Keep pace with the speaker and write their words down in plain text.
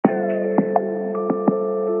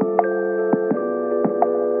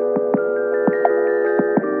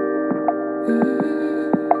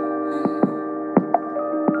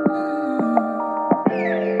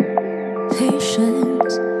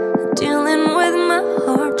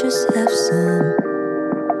just have some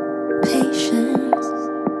patience.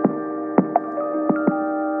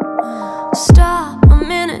 Stop a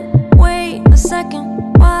minute, wait a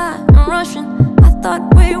second. Why I'm rushing? I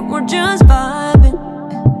thought we were just vibing,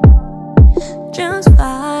 just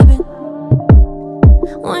vibing.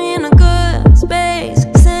 We're in a good space,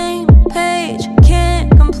 same page, can't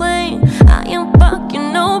complain. I am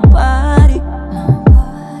fucking nobody,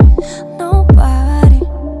 nobody.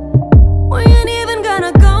 We ain't even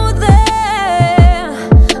gonna go there.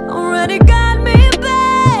 Already got me,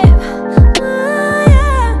 babe. Ooh,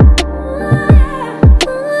 yeah.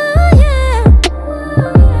 Ooh, yeah.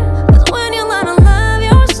 'Cause when you learn to love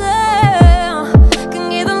yourself, can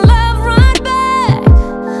give the love right back.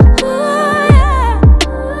 Ooh, yeah.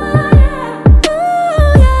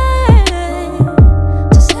 Ooh, yeah.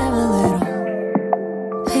 Just have a little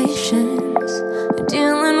patience. You're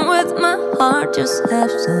dealing with my heart, just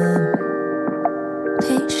have some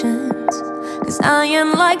patience. 'Cause I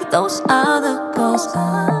ain't like those other girls,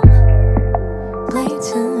 I'm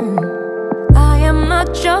blatant. I am not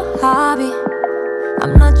your hobby,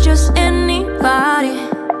 I'm not just anybody.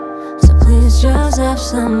 So please just have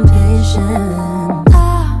some patience.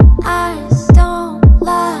 Our eyes don't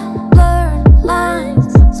lie, blurred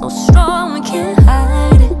lines so strong we can't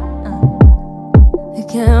hide it. We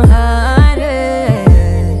can't hide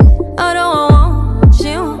it. I don't want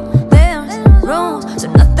you, there's rules, so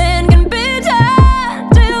nothing can be done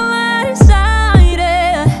till I decide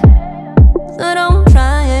it. So don't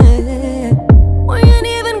try it. We ain't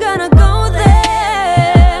even gonna go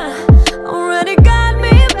there. Already got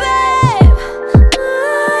me, babe.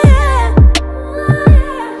 Ooh, yeah.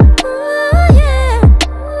 Ooh, yeah.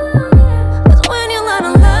 'Cause when you learn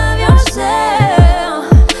to love yourself,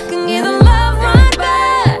 can give the love right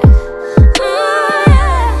back. Ooh,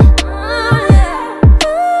 yeah. Ooh, yeah.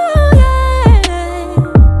 Ooh, yeah.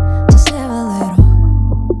 Just have a little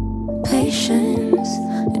patience.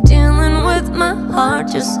 You're dealing with my heart,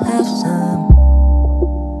 just have some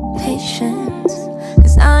patience.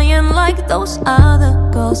 'Cause I ain't like those other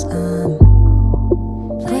girls, I'm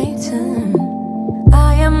blatant.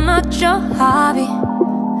 I am not your hobby,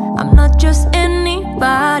 I'm not just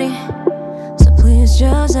anybody. So please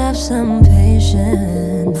just have some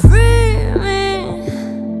patience. Free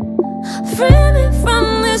me from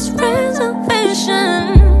these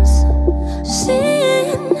reservations.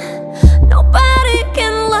 Seeing nobody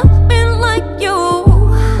can love me like you.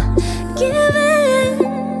 Give in,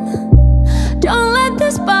 don't let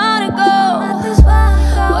this body go.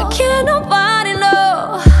 Why can't nobody know?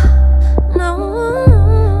 No,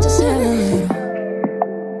 just have a little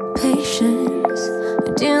patience.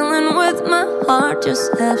 You're dealing with my heart, just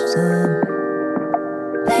have some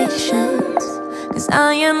patience. 'Cause I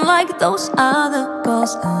ain't like those other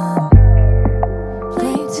girls, I'm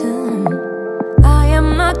blatant. I am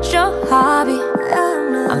not your hobby,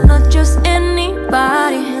 I'm not just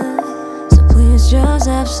anybody. So please just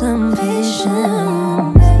have some patience.